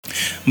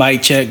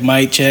Mic check,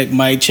 mic check,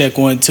 mic check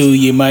 1 2.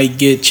 You might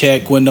get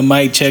checked when the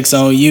mic checks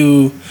on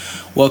you.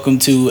 Welcome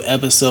to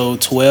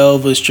episode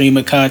 12 of Stream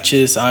of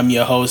Conscious. I'm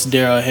your host,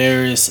 Daryl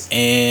Harris,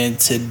 and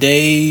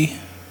today,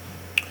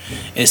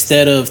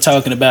 instead of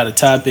talking about a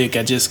topic,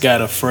 I just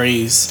got a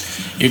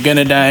phrase. You're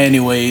gonna die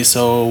anyway,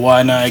 so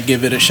why not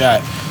give it a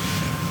shot?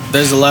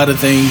 There's a lot of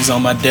things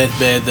on my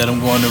deathbed that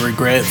I'm going to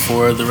regret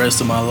for the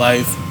rest of my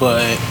life,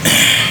 but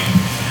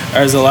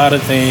there's a lot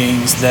of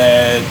things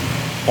that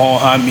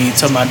won't haunt me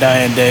till my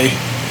dying day,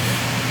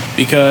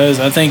 because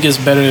I think it's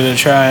better to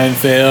try and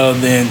fail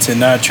than to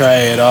not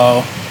try at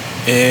all.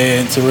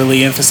 And to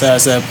really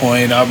emphasize that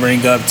point, I'll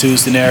bring up two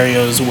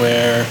scenarios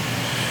where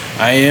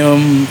I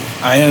am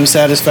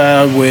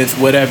satisfied with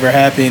whatever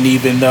happened,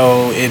 even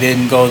though it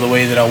didn't go the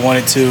way that I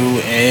wanted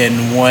to,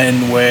 and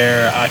one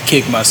where I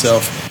kicked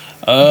myself.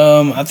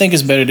 I think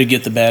it's better to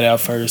get the bad out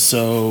first.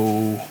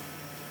 So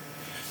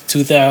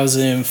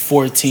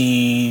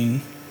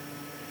 2014,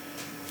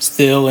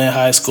 still in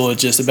high school,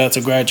 just about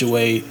to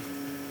graduate,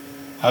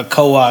 I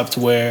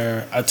co-opted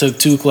where I took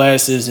 2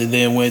 classes and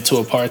then went to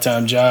a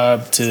part-time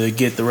job to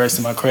get the rest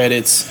of my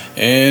credits.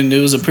 And it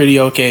was a pretty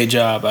okay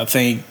job. I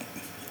think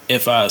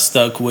if I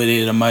stuck with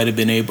it, I might have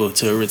been able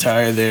to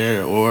retire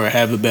there or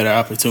have a better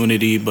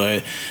opportunity,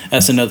 but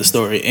that's another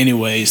story.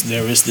 Anyways,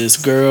 there was this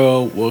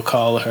girl, we'll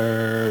call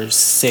her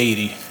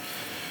Sadie.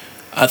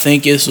 I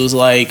think this was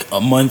like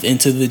a month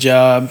into the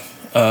job.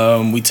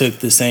 We took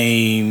the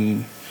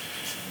same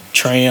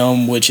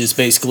tram, which is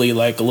basically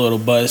like a little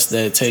bus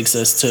that takes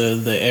us to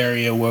the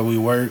area where we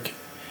work.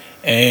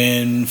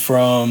 And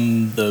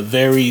from the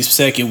very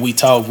second we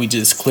talked, we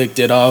just clicked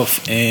it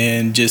off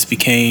and just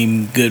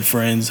became good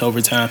friends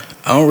over time.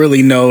 I don't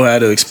really know how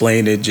to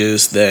explain it,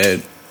 just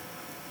that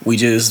we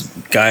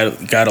just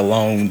got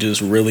along just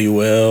really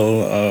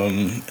well.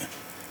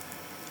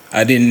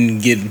 I didn't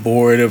get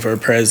bored of her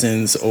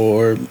presence,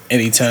 or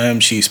anytime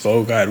she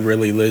spoke, I'd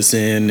really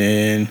listen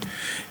and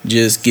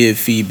just give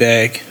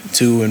feedback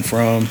to and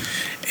from.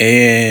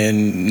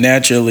 And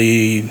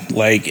naturally,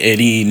 like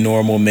any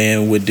normal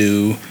man would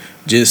do,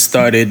 just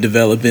started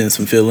developing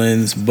some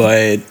feelings,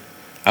 but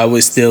I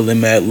was still in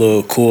that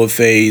little cool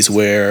phase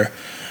where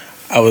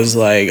I was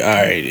like, all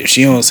right, if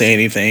she don't say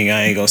anything,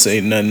 I ain't gonna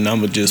say nothing. I'm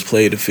gonna just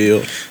play the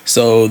field.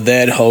 So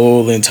that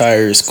whole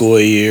entire school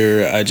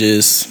year, I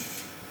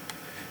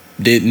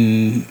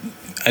didn't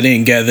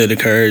gather the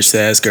courage to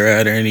ask her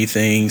out or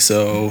anything,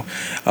 so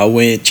I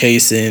went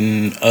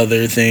chasing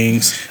other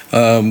things,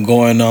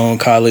 going on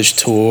college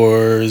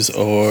tours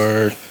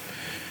or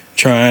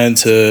trying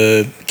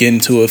to get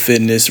into a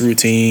fitness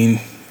routine,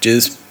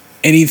 just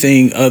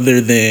anything other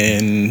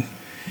than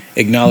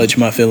acknowledge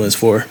my feelings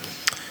for her.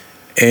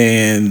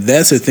 And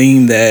that's a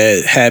thing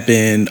that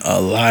happened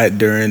a lot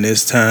during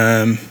this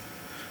time,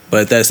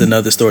 but that's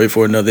another story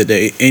for another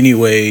day.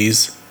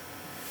 Anyways,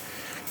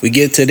 we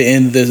get to the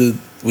end of the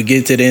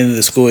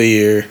school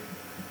year,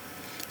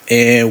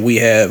 and we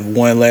have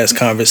one last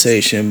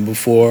conversation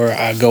before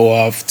I go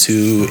off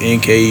to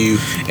NKU.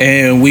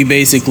 And we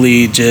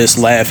basically just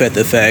laugh at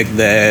the fact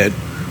that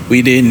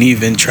we didn't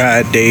even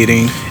try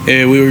dating.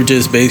 And we were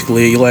just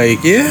basically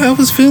like, yeah, I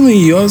was feeling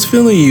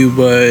you,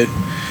 but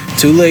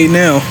too late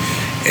now.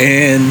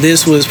 And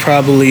this was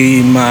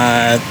probably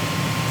my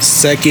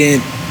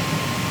second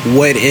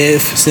what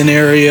if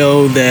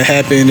scenario that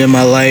happened in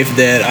my life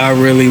that I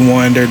really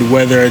wondered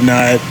whether or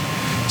not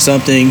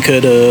something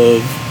could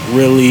have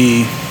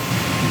really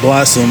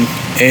blossomed.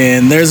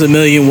 And there's a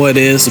million what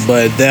ifs,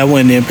 but that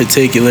one in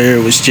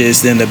particular was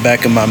just in the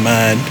back of my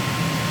mind.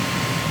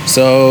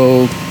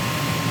 So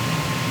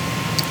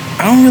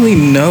I don't really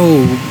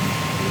know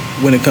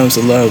when it comes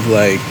to love,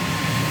 like,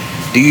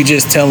 do you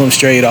just tell them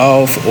straight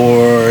off,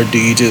 or do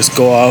you just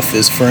go off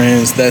as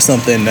friends? That's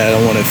something that I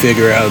want to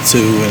figure out too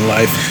in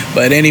life.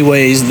 But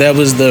anyways, that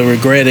was the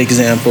regret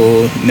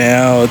example.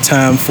 Now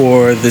time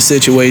for the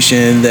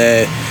situation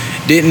that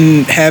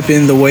didn't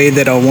happen the way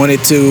that I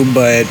wanted to,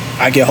 but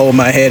I can hold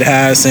my head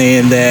high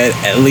saying that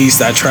at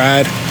least I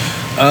tried.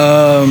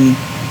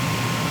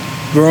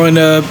 Growing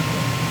up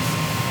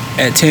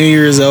at 10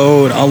 years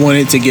old, I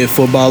wanted to give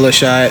football a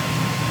shot.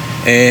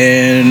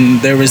 And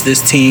there was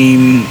this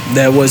team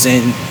that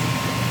wasn't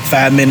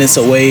 5 minutes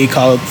away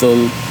called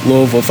the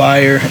Louisville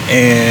Fire,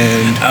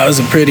 and I was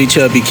a pretty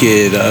chubby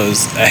kid.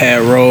 I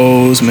had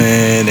rolls,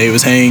 man. They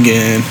was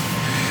hanging.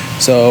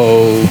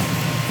 So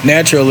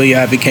naturally,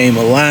 I became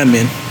a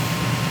lineman,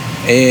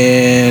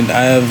 and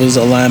I was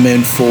a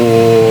lineman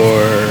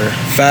for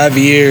 5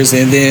 years,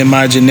 and then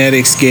my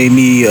genetics gave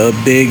me a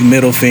big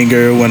middle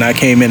finger when I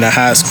came into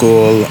high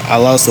school. I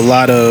lost a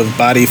lot of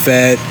body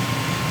fat.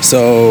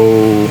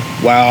 So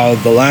while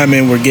the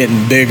linemen were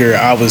getting bigger,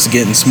 I was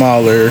getting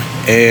smaller,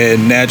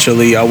 and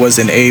naturally I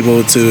wasn't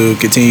able to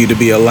continue to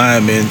be a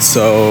lineman.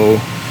 So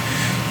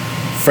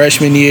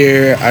freshman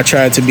year, I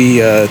tried to be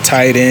a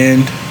tight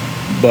end,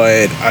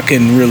 but I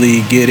couldn't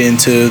really get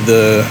into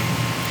the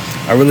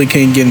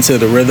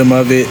rhythm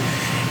of it.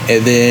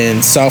 And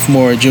then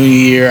sophomore, junior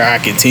year, I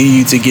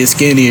continued to get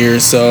skinnier,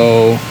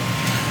 so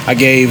I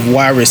gave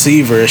wide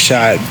receiver a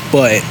shot,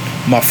 but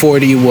My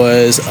 40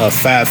 was a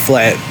 5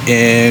 flat,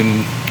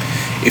 and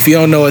if you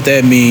don't know what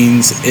that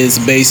means, it's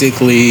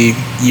basically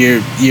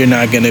you're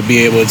not going to be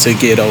able to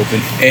get open,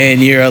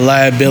 and you're a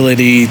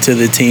liability to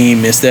the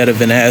team instead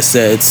of an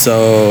asset.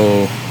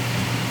 So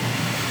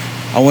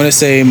I want to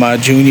say my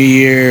junior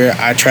year,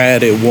 I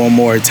tried it one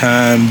more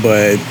time,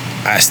 but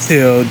I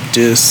still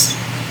just,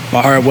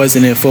 my heart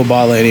wasn't in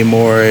football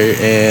anymore,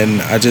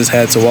 and I just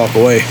had to walk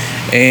away.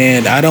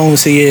 And I don't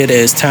see it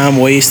as time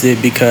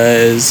wasted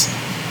because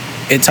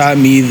it taught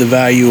me the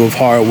value of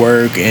hard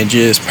work and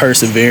just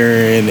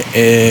persevering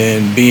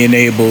and being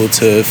able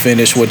to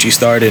finish what you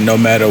started no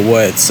matter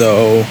what.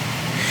 So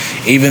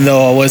even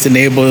though I wasn't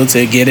able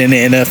to get in the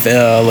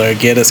NFL or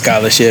get a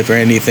scholarship or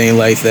anything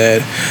like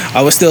that,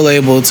 I was still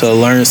able to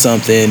learn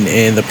something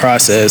in the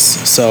process.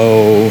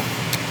 So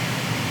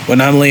when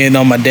I'm laying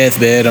on my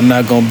deathbed, I'm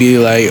not going to be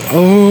like,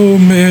 oh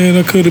man,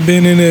 I could have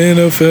been in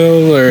the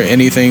NFL or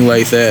anything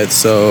like that.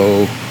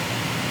 So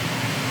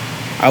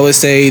I would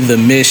say the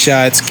missed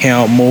shots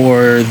count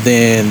more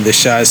than the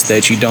shots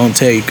that you don't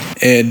take.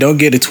 And don't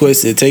get it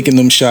twisted, taking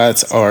them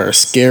shots are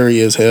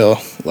scary as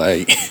hell.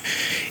 Like,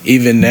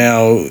 even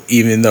now,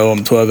 even though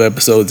I'm 12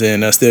 episodes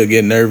in, I still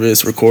get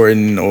nervous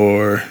recording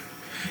or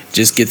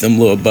just get them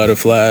little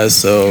butterflies.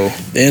 So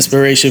the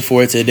inspiration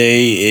for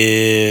today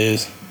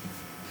is,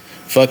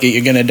 fuck it,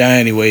 you're gonna die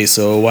anyway,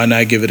 so why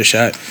not give it a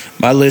shot?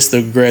 My list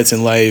of regrets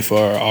in life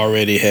are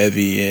already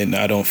heavy, and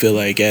I don't feel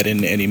like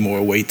adding any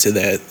more weight to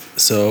that.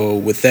 So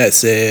with that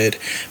said,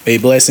 may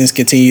blessings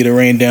continue to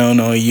rain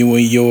down on you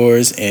and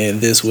yours,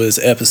 and this was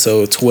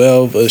episode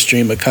 12 of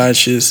Stream of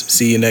Conscious.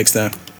 See you next time.